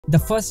the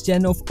first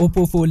gen of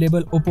Oppo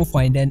foldable Oppo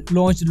Find N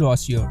launched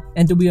last year,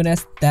 and to be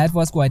honest, that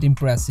was quite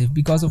impressive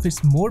because of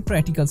its more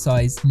practical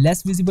size,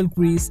 less visible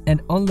crease,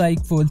 and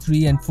unlike Fold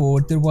 3 and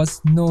 4, there was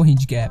no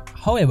hinge gap.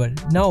 However,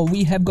 now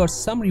we have got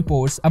some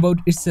reports about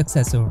its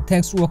successor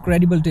thanks to a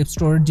credible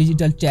tipster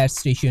digital chat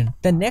station.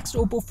 The next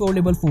Oppo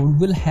foldable phone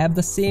will have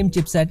the same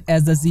chipset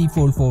as the Z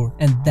Fold 4,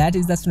 and that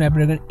is the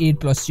Snapdragon 8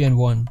 Plus Gen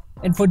 1.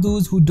 And for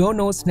those who don't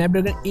know,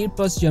 Snapdragon 8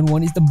 Plus Gen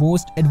 1 is the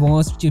most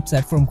advanced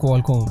chipset from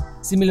Qualcomm.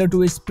 Similar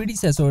to its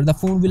predecessor, the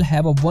phone will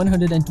have a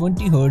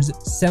 120Hz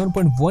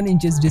 7.1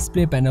 inches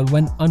display panel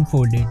when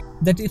unfolded.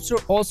 The tipster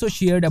also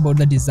shared about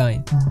the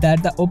design,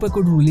 that the Oppo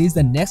could release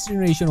the next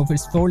generation of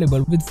its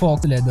foldable with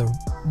fox leather,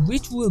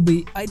 which will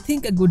be, I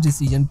think, a good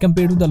decision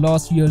compared to the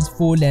last year's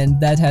Fold N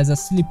that has a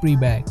slippery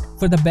back.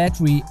 For the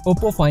battery,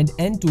 Oppo Find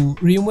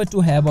N2 rumored to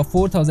have a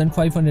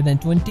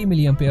 4520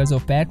 mAh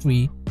of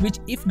battery, which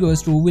if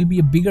goes through will be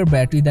a bigger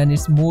battery than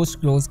its most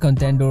close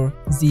contender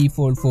Z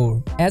Fold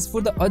 4. As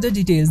for the other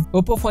details,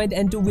 Oppo Find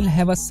N2 will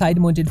have a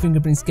side-mounted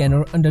fingerprint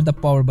scanner under the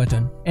power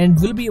button and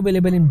will be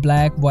available in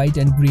black, white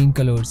and green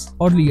colors.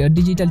 Earlier,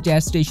 Digital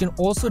Chat Station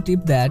also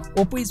tipped that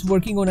Oppo is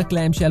working on a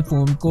clamshell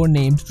phone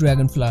codenamed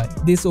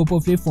Dragonfly. This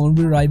Oppo flip phone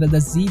will rival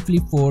the Z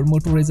Flip 4,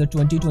 Motorola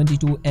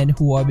 2022 and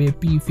Huawei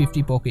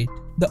P50 Pocket.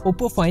 The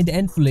Oppo Find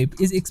N Flip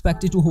is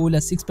expected to hold a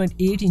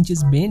 6.8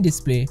 inches main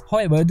display.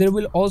 However, there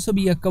will also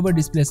be a cover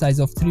display size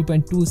of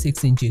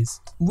 3.26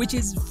 inches, which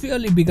is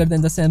fairly bigger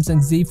than the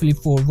Samsung Z Flip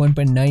 4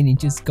 1.9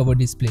 inches cover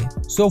display.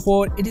 So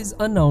far, it is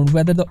unknown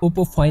whether the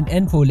Oppo Find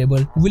N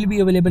foldable will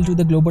be available to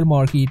the global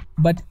market,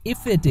 but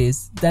if it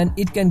is, then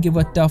it can give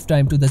a tough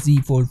time to the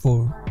Z Fold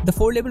 4. The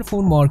foldable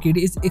phone market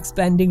is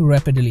expanding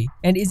rapidly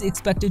and is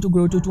expected to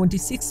grow to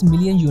 26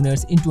 million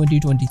units in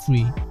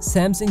 2023.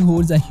 Samsung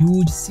holds a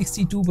huge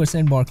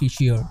 62% market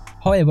share.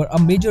 However, a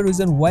major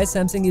reason why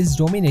Samsung is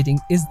dominating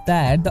is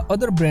that the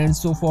other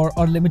brands so far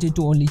are limited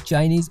to only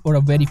Chinese or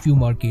a very few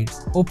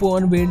markets.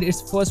 Oppo unveiled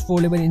its first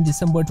foldable in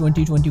December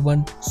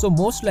 2021, so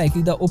most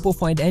likely the Oppo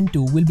Find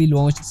N2 will be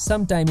launched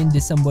sometime in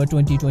December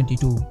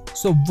 2022.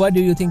 So what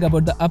do you think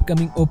about the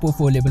upcoming Oppo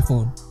foldable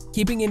phone?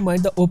 Keeping in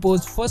mind the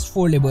Oppo's first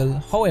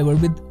foldable, however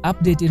with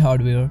updated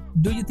hardware,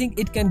 do you think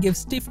it can give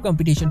stiff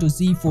competition to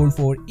Z Fold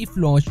 4 if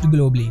launched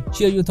globally?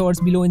 Share your thoughts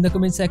below in the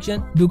comment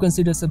section. Do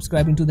consider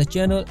subscribing to the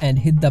channel and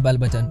hit the bell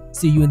button.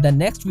 See you in the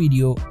next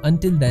video.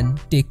 Until then,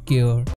 take care.